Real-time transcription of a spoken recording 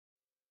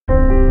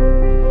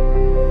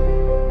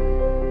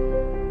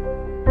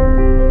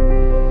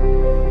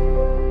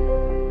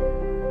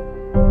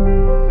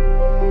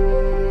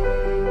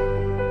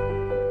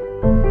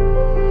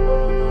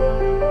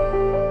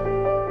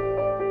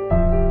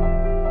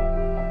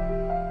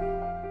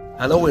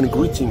Hello and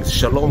greetings,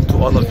 shalom to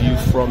all of you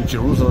from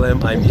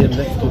Jerusalem. I'm here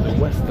next to the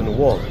Western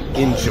Wall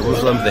in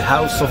Jerusalem, the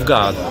house of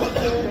God.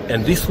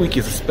 And this week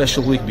is a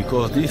special week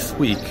because this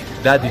week,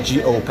 Daddy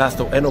G.O.,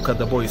 Pastor Enoch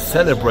Adeboye,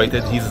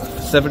 celebrated his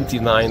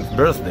 79th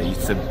birthday.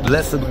 It's a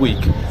blessed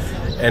week.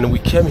 And we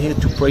came here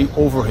to pray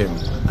over him.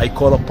 I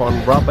call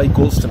upon Rabbi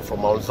Goldstein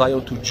from Mount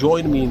Zion to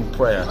join me in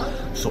prayer.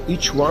 So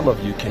each one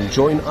of you can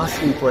join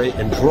us in prayer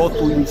and draw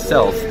to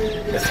himself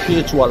a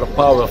spiritual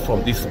power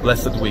from this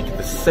blessed week,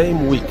 the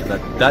same week that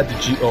Daddy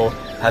G.O.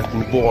 has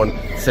been born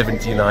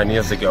 79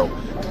 years ago.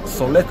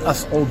 So let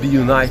us all be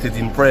united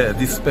in prayer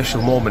this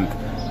special moment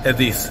at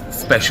this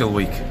special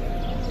week.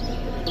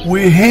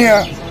 We're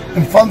here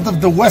in front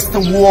of the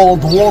Western Wall,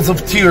 the Walls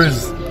of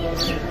Tears,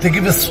 to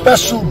give a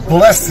special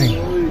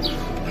blessing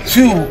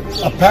to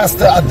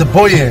Pastor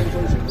Adeboye,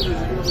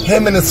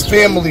 him and his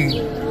family,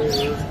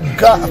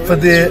 God, for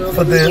their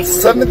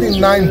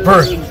 79th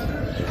birth.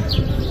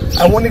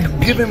 I want to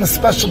give him a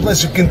special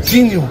blessing,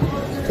 continue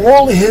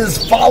all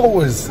his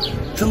followers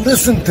to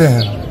listen to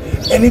him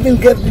and even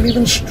get him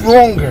even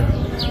stronger.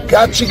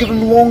 God should give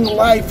him long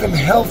life and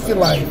healthy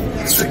life,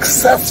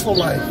 successful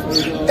life,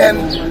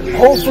 and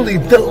hopefully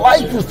the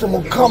light with him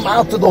will come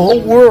out to the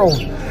whole world,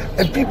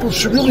 and people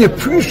should really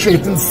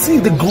appreciate and see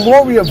the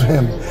glory of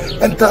him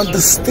and to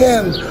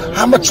understand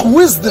how much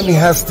wisdom he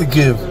has to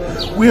give.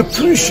 We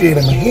appreciate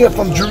him here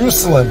from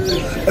Jerusalem,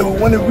 and we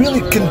want to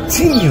really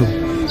continue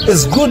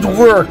his good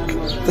work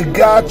that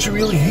God should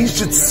really, he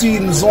should see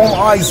in his own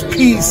eyes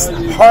peace,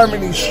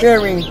 harmony,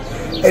 sharing,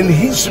 and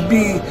he should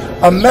be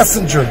a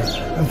messenger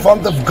in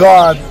front of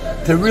God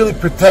to really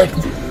protect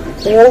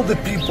all the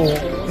people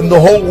in the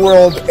whole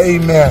world.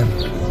 Amen.